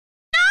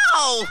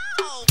Ow!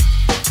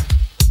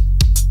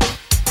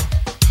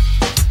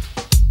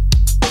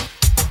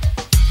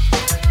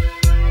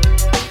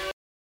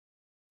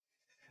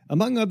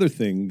 Among other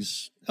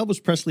things,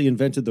 Elvis Presley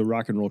invented the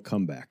rock and roll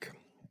comeback.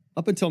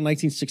 Up until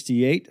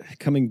 1968,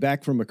 coming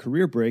back from a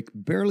career break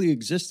barely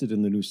existed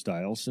in the new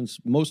style since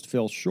most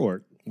fell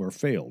short or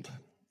failed.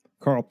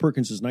 Carl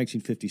Perkins'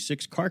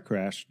 1956 car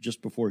crash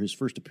just before his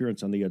first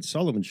appearance on The Ed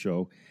Sullivan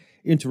Show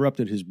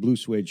interrupted his blue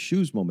suede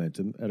shoes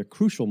momentum at a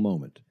crucial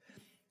moment.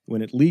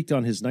 When it leaked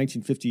on his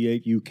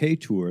 1958 UK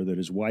tour that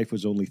his wife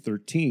was only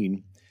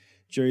 13,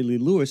 Jerry Lee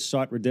Lewis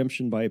sought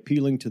redemption by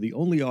appealing to the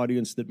only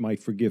audience that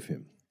might forgive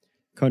him: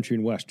 country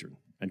and western,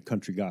 and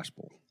country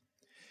gospel.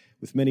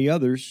 With many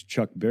others,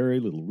 Chuck Berry,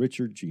 Little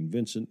Richard, Gene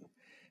Vincent,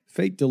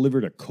 fate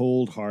delivered a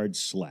cold, hard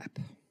slap.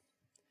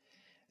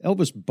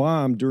 Elvis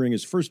bombed during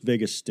his first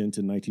Vegas stint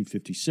in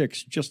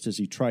 1956, just as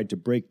he tried to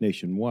break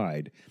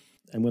nationwide,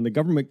 and when the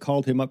government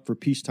called him up for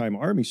peacetime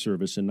Army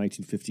service in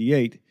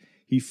 1958,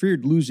 he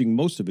feared losing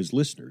most of his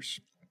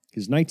listeners.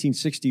 His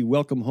 1960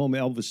 Welcome Home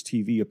Elvis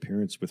TV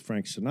appearance with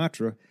Frank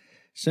Sinatra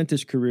sent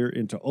his career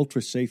into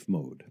ultra-safe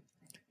mode.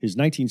 His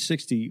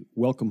 1960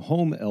 Welcome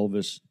Home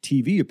Elvis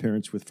TV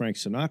appearance with Frank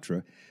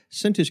Sinatra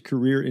sent his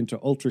career into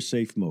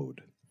ultra-safe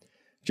mode.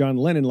 John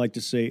Lennon liked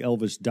to say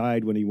Elvis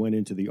died when he went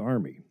into the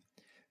Army.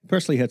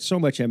 Presley had so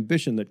much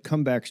ambition that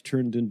comebacks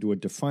turned into a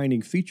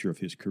defining feature of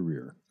his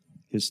career.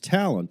 His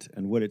talent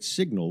and what it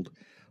signaled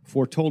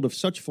foretold of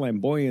such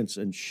flamboyance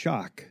and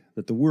shock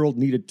that the world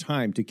needed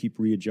time to keep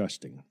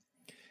readjusting.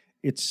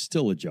 It's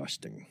still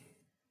adjusting.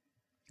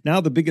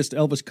 Now the biggest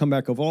Elvis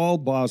comeback of all,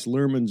 Baz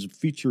Luhrmann's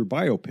feature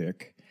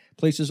biopic,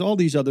 places all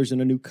these others in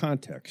a new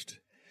context.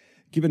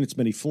 Given its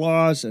many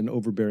flaws and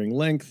overbearing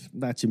length,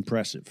 that's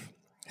impressive.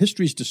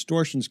 History's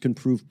distortions can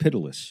prove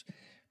pitiless.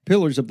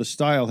 Pillars of the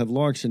style have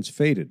long since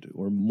faded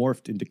or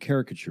morphed into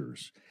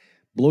caricatures.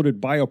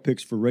 Bloated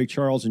biopics for Ray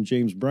Charles and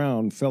James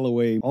Brown fell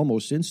away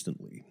almost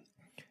instantly.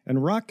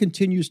 And rock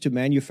continues to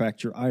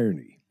manufacture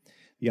irony.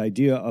 The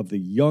idea of the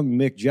young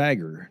Mick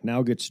Jagger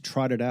now gets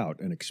trotted out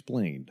and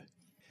explained.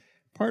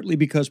 Partly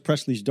because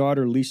Presley's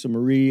daughter Lisa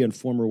Marie and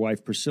former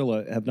wife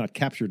Priscilla have not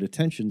captured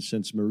attention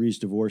since Marie's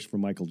divorce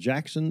from Michael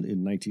Jackson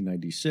in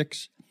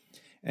 1996,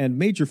 and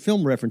major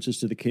film references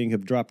to the King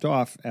have dropped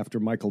off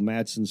after Michael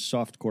Madsen's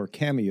softcore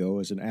cameo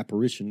as an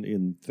apparition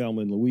in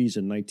Thelma and Louise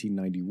in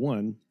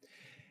 1991,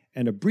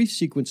 and a brief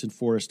sequence in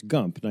Forrest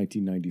Gump,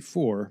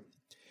 1994,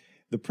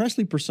 the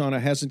Presley persona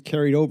hasn't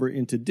carried over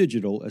into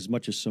digital as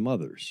much as some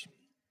others.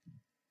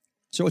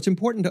 So it's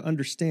important to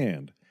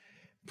understand,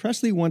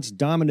 Presley once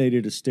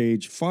dominated a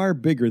stage far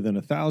bigger than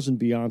 1,000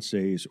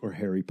 Beyoncés or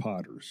Harry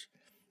Potters.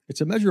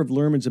 It's a measure of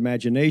Luhrmann's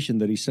imagination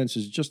that he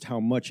senses just how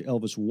much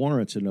Elvis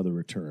warrants another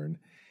return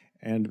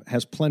and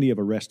has plenty of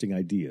arresting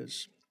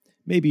ideas.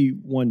 Maybe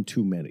one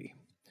too many.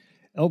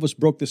 Elvis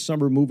broke the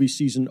summer movie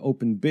season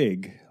open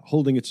big,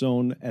 holding its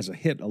own as a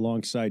hit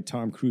alongside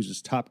Tom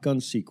Cruise's Top Gun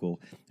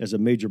sequel as a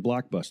major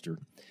blockbuster,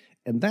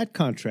 and that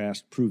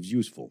contrast proves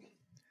useful.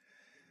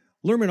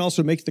 Luhrmann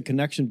also makes the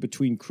connection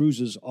between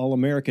Cruise's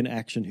all-American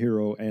action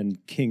hero and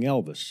King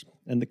Elvis,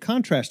 and the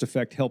contrast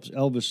effect helps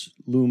Elvis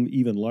loom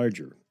even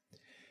larger.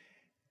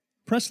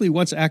 Presley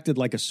once acted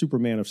like a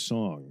Superman of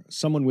song,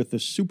 someone with the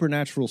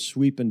supernatural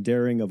sweep and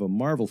daring of a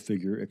Marvel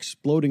figure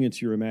exploding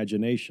into your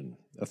imagination,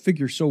 a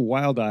figure so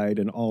wild-eyed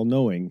and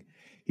all-knowing,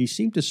 he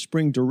seemed to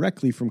spring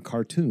directly from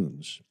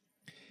cartoons.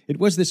 It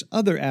was this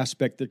other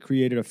aspect that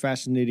created a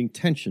fascinating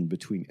tension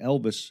between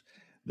Elvis,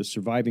 the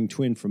surviving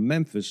twin from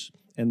Memphis,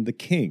 and the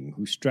King,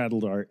 who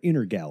straddled our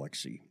inner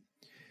galaxy.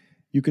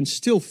 You can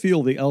still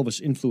feel the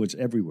Elvis influence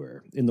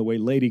everywhere, in the way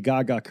Lady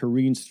Gaga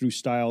careens through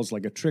styles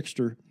like a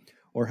trickster,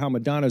 or how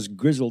Madonna's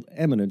grizzled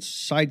eminence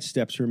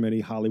sidesteps her many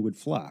Hollywood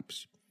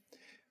flops.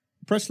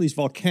 Presley's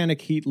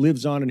volcanic heat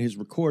lives on in his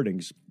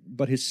recordings,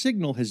 but his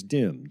signal has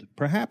dimmed,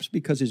 perhaps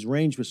because his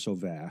range was so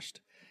vast,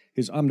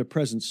 his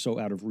omnipresence so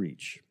out of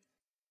reach.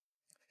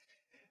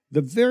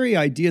 The very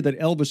idea that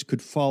Elvis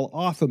could fall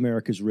off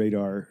America's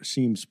radar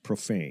seems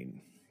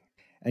profane.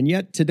 And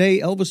yet, today,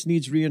 Elvis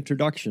needs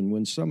reintroduction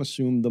when some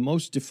assume the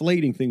most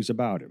deflating things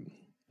about him,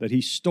 that he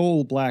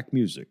stole black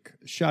music,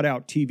 shot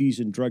out TVs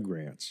and drug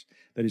rants,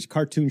 that his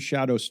cartoon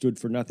shadow stood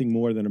for nothing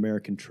more than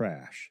American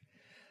trash.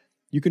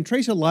 You can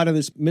trace a lot of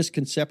this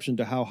misconception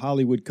to how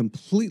Hollywood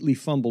completely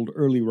fumbled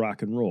early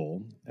rock and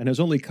roll and has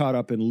only caught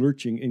up in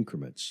lurching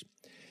increments.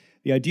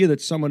 The idea that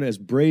someone as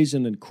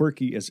brazen and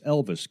quirky as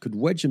Elvis could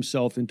wedge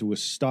himself into a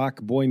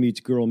stock boy meets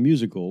girl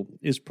musical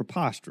is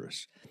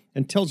preposterous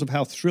and tells of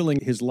how thrilling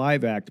his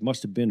live act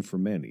must have been for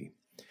many.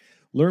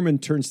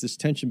 Luhrmann turns this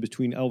tension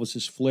between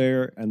Elvis's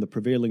flair and the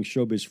prevailing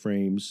showbiz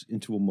frames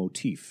into a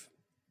motif.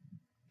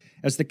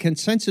 As the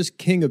consensus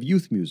king of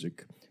youth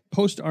music,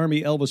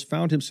 post-Army Elvis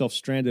found himself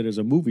stranded as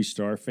a movie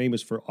star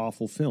famous for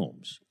awful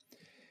films.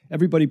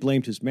 Everybody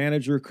blamed his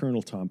manager,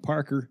 Colonel Tom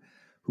Parker,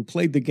 who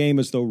played the game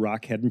as though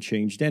rock hadn't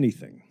changed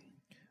anything.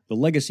 The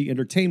legacy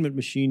entertainment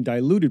machine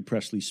diluted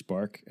Presley's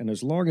spark, and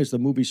as long as the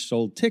movies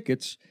sold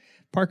tickets,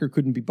 Parker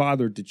couldn't be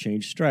bothered to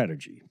change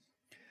strategy.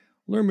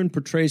 Luhrmann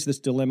portrays this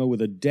dilemma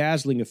with a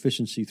dazzling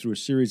efficiency through a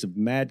series of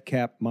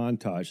madcap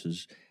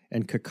montages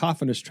and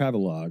cacophonous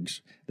travelogues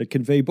that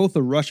convey both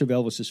the rush of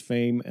Elvis's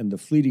fame and the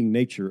fleeting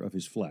nature of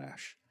his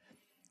flash.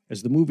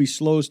 As the movie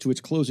slows to its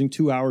closing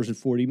 2 hours and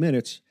 40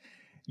 minutes,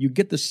 you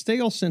get the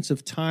stale sense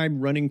of time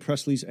running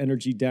Presley's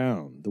energy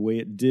down, the way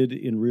it did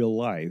in real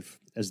life,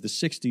 as the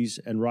 60s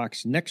and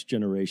rock's next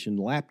generation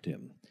lapped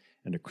him,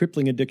 and a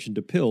crippling addiction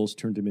to pills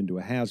turned him into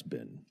a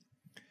has-been.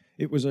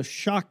 It was a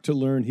shock to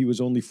learn he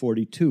was only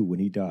 42 when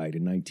he died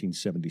in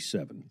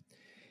 1977.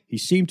 He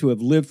seemed to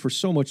have lived for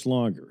so much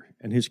longer,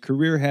 and his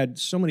career had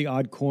so many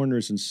odd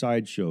corners and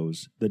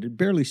sideshows that it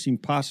barely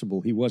seemed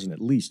possible he wasn't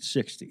at least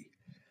 60.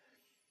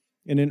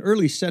 In an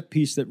early set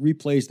piece that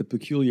replays the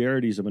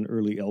peculiarities of an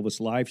early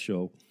Elvis live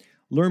show,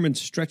 Luhrmann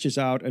stretches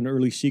out an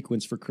early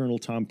sequence for Colonel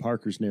Tom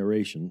Parker's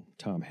narration,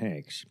 Tom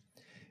Hanks.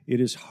 "It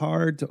is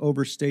hard to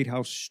overstate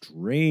how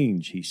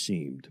strange he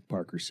seemed,"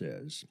 Parker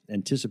says,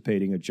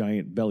 anticipating a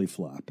giant belly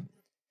flop.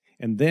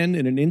 And then,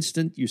 in an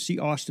instant, you see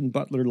Austin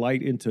Butler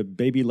light into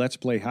Baby Let's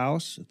Play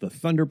House, the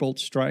thunderbolt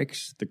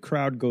strikes, the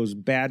crowd goes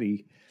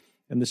batty,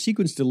 and the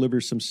sequence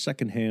delivers some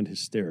secondhand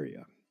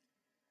hysteria.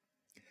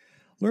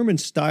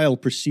 Luhrmann's style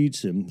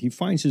precedes him. He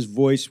finds his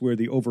voice where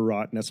the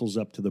overwrought nestles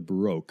up to the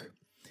Baroque.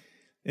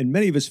 In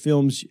many of his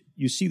films,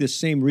 you see the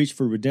same reach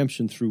for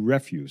redemption through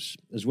refuse,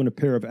 as when a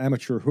pair of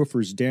amateur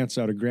hoofers dance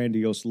out a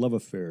grandiose love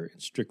affair in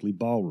Strictly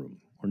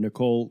Ballroom, or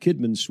Nicole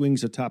Kidman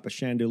swings atop a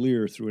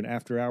chandelier through an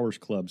after-hours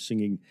club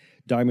singing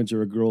Diamonds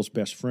Are a Girl's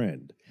Best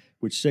Friend,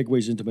 which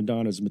segues into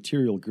Madonna's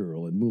Material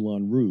Girl and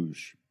Moulin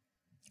Rouge.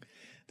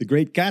 The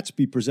Great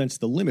Gatsby presents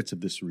the limits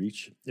of this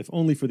reach, if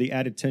only for the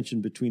added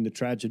tension between the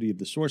tragedy of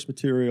the source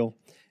material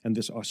and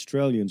this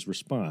Australian's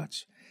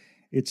response.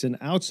 It's an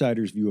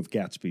outsider's view of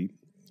Gatsby,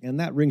 and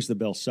that rings the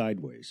bell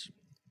sideways.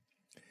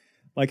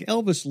 Like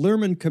Elvis,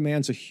 Luhrmann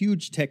commands a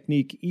huge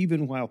technique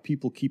even while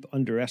people keep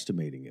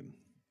underestimating him.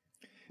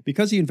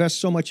 Because he invests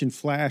so much in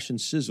flash and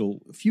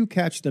sizzle, few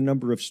catch the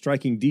number of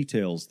striking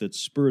details that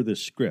spur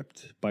this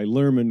script, by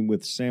Luhrmann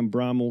with Sam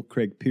Brommel,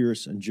 Craig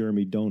Pearce, and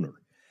Jeremy Donner.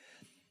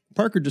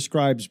 Parker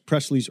describes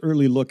Presley's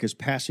early look as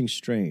passing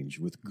strange,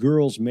 with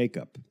girls'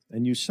 makeup,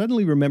 and you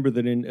suddenly remember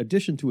that in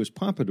addition to his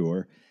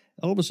pompadour,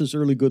 Elvis's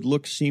early good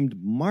look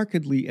seemed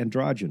markedly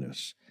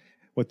androgynous,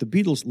 what the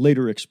Beatles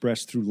later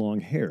expressed through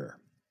long hair.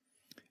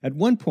 At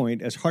one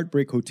point, as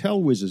Heartbreak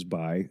Hotel whizzes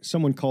by,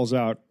 someone calls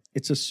out,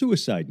 "It's a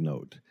suicide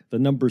note," the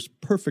number's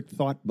perfect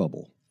thought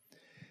bubble.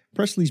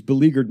 Presley's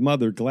beleaguered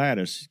mother,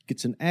 Gladys,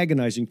 gets an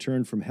agonizing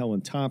turn from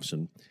Helen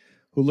Thompson,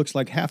 who looks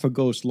like half a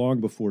ghost long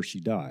before she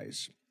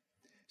dies.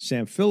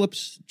 Sam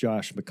Phillips,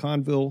 Josh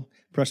McConville,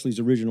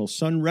 Presley's original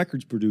Sun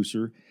Records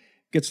producer,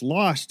 gets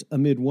lost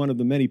amid one of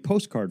the many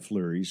postcard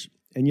flurries,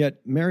 and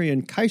yet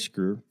Marion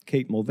Keisker,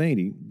 Kate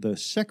Mulvaney, the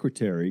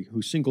secretary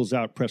who singles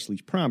out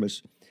Presley's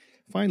promise,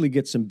 finally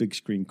gets some big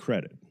screen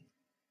credit.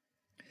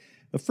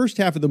 The first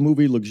half of the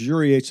movie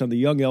luxuriates on the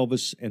young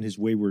Elvis and his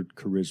wayward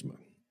charisma.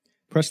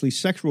 Presley's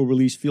sexual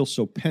release feels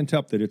so pent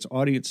up that its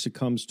audience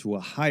succumbs to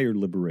a higher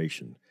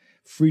liberation,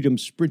 freedom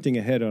sprinting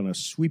ahead on a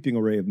sweeping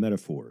array of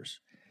metaphors.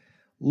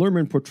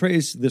 Luhrmann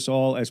portrays this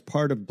all as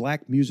part of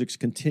black music's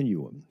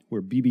continuum,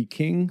 where B.B.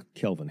 King,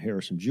 Kelvin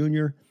Harrison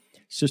Jr.,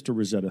 Sister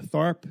Rosetta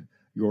Tharpe,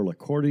 Yorla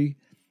Cordy,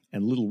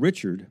 and Little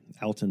Richard,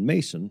 Alton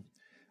Mason,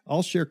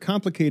 all share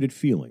complicated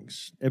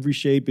feelings, every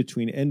shade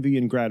between envy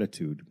and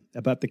gratitude,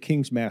 about the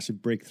King's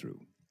massive breakthrough.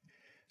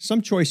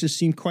 Some choices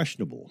seem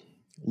questionable.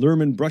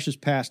 Luhrmann brushes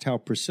past how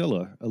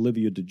Priscilla,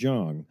 Olivia de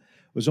Jong,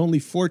 was only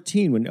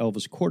 14 when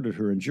Elvis courted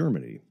her in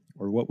Germany,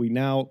 or what we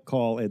now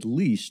call at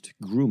least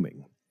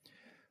grooming.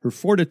 Her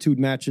fortitude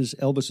matches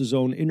Elvis's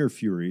own inner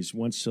furies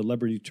once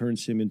celebrity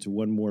turns him into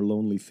one more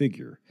lonely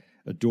figure,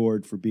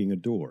 adored for being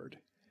adored.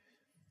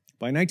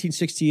 By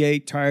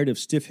 1968, tired of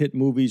stiff hit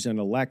movies and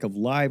a lack of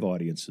live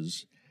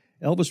audiences,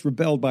 Elvis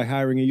rebelled by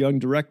hiring a young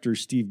director,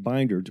 Steve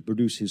Binder, to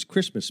produce his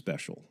Christmas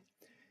special.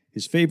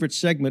 His favorite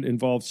segment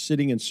involved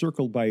sitting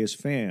encircled by his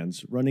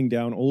fans, running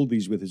down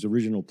oldies with his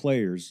original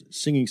players,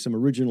 singing some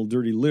original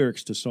dirty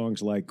lyrics to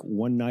songs like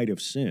One Night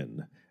of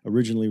Sin,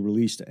 originally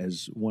released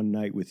as One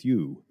Night with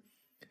You.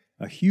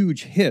 A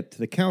huge hit,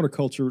 the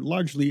counterculture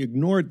largely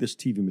ignored this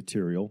TV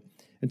material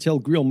until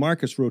Greil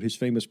Marcus wrote his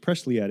famous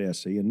Presleyad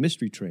essay in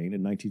Mystery Train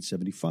in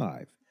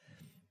 1975.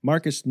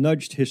 Marcus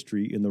nudged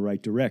history in the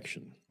right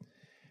direction.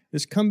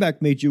 This comeback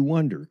made you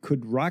wonder,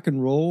 could rock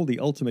and roll, the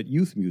ultimate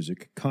youth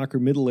music, conquer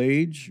middle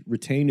age,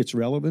 retain its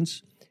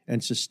relevance,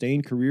 and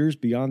sustain careers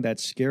beyond that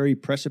scary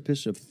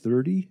precipice of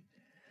 30?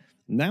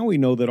 Now we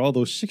know that all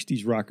those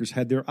 60s rockers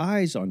had their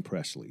eyes on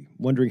Presley,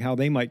 wondering how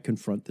they might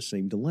confront the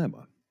same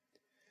dilemma.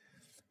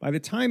 By the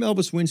time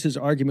Elvis wins his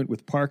argument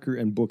with Parker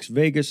and books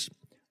Vegas,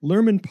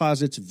 Luhrmann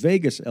posits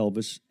Vegas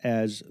Elvis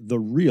as the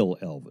real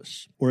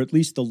Elvis, or at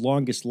least the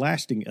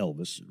longest-lasting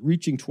Elvis,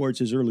 reaching towards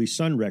his early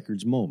Sun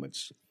Records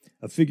moments.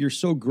 A figure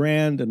so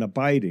grand and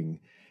abiding,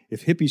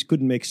 if hippies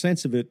couldn't make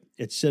sense of it,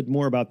 it said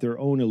more about their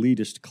own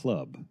elitist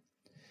club.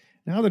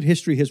 Now that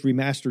history has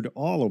remastered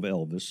all of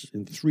Elvis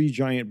in 3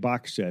 giant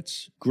box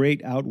sets,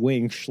 great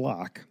outweighing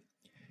schlock,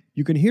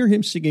 You can hear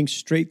him singing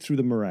straight through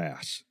the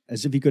morass,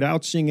 as if he could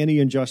outsing any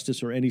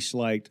injustice or any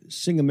slight,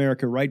 sing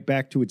America right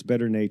back to its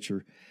better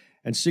nature,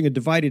 and sing a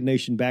divided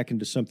nation back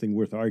into something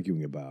worth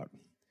arguing about.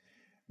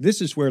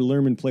 This is where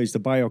Luhrmann plays the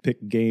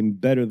biopic game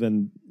better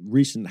than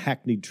recent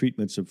hackneyed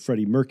treatments of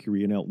Freddie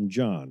Mercury and Elton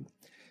John.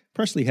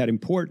 Presley had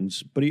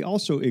importance, but he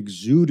also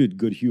exuded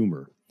good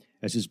humor,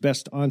 as his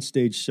best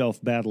onstage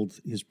self battled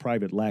his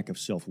private lack of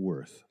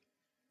self-worth.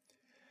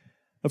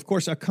 Of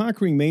course, a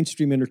conquering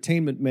mainstream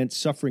entertainment meant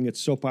suffering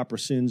its soap opera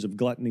sins of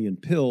gluttony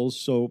and pills,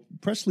 so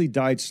Presley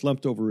died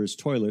slumped over his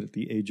toilet at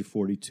the age of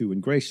 42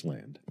 in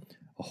Graceland.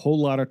 A whole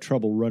lot of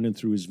trouble running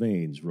through his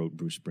veins, wrote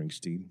Bruce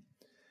Springsteen.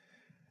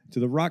 To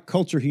the rock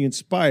culture he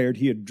inspired,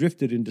 he had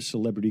drifted into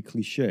celebrity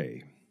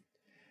cliché.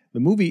 The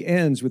movie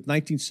ends with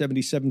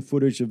 1977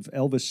 footage of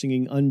Elvis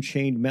singing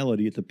Unchained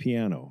Melody at the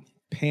piano,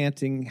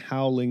 panting,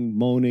 howling,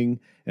 moaning,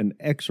 and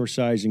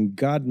exorcising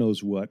God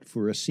knows what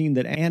for a scene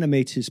that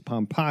animates his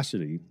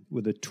pomposity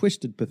with a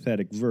twisted,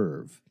 pathetic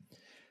verve.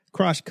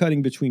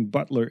 Cross-cutting between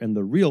Butler and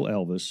the real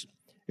Elvis,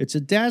 it's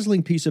a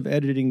dazzling piece of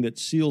editing that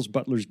seals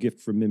Butler's gift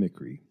for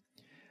mimicry.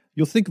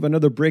 You'll think of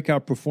another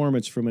breakout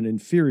performance from an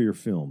inferior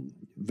film,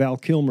 Val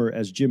Kilmer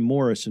as Jim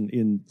Morrison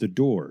in The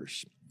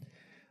Doors.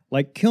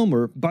 Like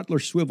Kilmer, Butler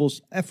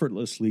swivels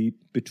effortlessly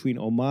between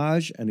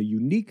homage and a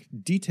unique,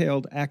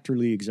 detailed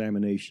actorly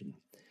examination.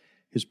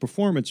 His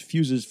performance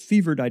fuses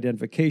fevered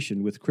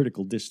identification with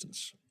critical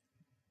distance.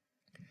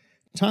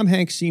 Tom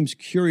Hanks seems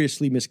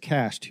curiously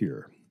miscast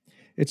here.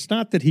 It's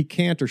not that he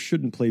can't or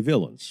shouldn't play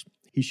villains.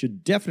 He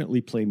should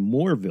definitely play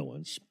more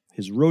villains.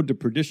 His Road to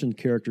Perdition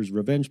character's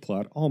revenge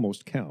plot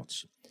almost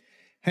counts.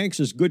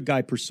 Hanks's good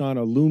guy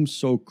persona looms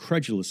so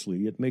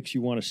credulously it makes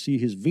you want to see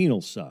his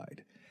venal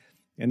side.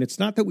 And it's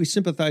not that we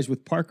sympathize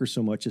with Parker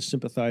so much as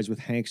sympathize with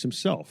Hanks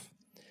himself.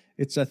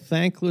 It's a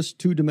thankless,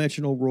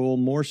 two-dimensional role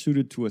more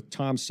suited to a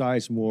Tom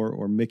Sizemore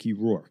or Mickey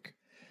Rourke.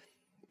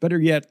 Better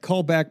yet,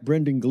 call back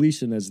Brendan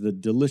Gleeson as the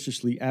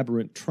deliciously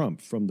aberrant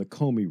Trump from the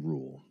Comey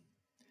Rule.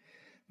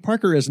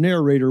 Parker as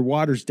narrator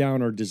waters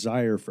down our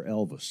desire for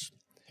Elvis.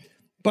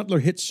 Butler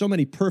hits so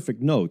many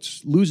perfect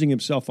notes, losing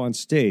himself on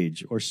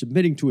stage or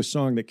submitting to a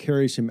song that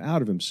carries him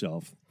out of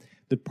himself,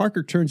 that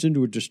Parker turns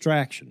into a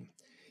distraction.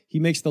 He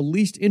makes the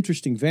least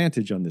interesting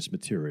vantage on this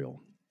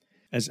material.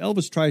 As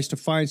Elvis tries to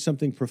find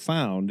something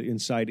profound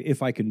inside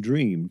If I Can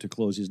Dream to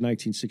close his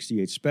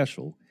 1968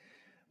 special,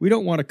 we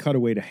don't want to cut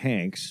away to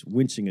Hanks,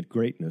 wincing at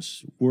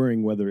greatness,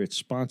 worrying whether its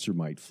sponsor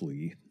might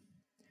flee.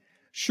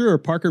 Sure,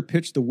 Parker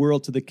pitched the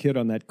world to the kid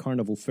on that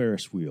carnival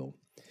Ferris wheel,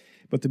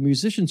 but the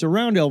musicians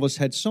around Elvis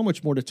had so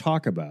much more to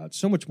talk about,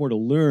 so much more to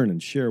learn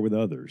and share with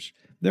others.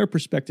 Their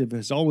perspective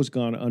has always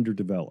gone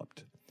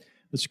underdeveloped.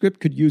 The script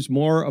could use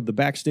more of the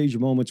backstage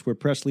moments where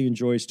Presley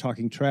enjoys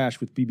talking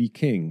trash with B.B.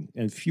 King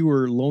and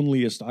fewer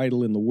loneliest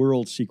idol in the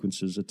world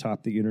sequences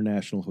atop the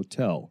International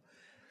Hotel.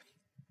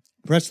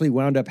 Presley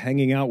wound up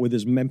hanging out with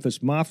his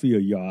Memphis Mafia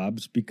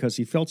yobs because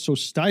he felt so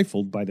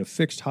stifled by the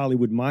fixed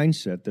Hollywood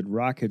mindset that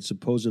rock had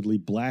supposedly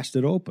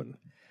blasted open.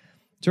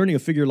 Turning a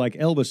figure like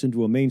Elvis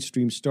into a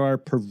mainstream star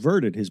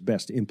perverted his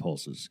best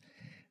impulses.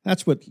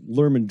 That's what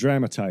Luhrmann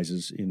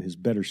dramatizes in his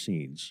better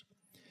scenes.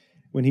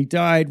 When he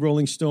died,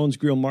 Rolling Stone's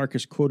Greil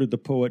Marcus quoted the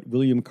poet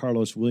William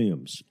Carlos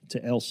Williams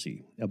to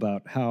Elsie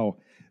about how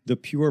the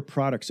pure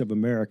products of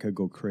America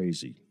go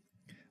crazy.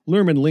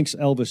 Luhrmann links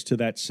Elvis to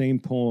that same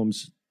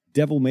poem's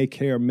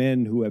devil-may-care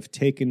men who have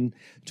taken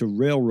to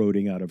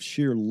railroading out of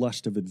sheer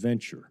lust of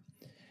adventure,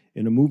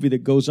 in a movie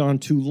that goes on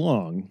too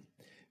long,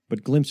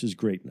 but glimpses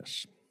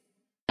greatness.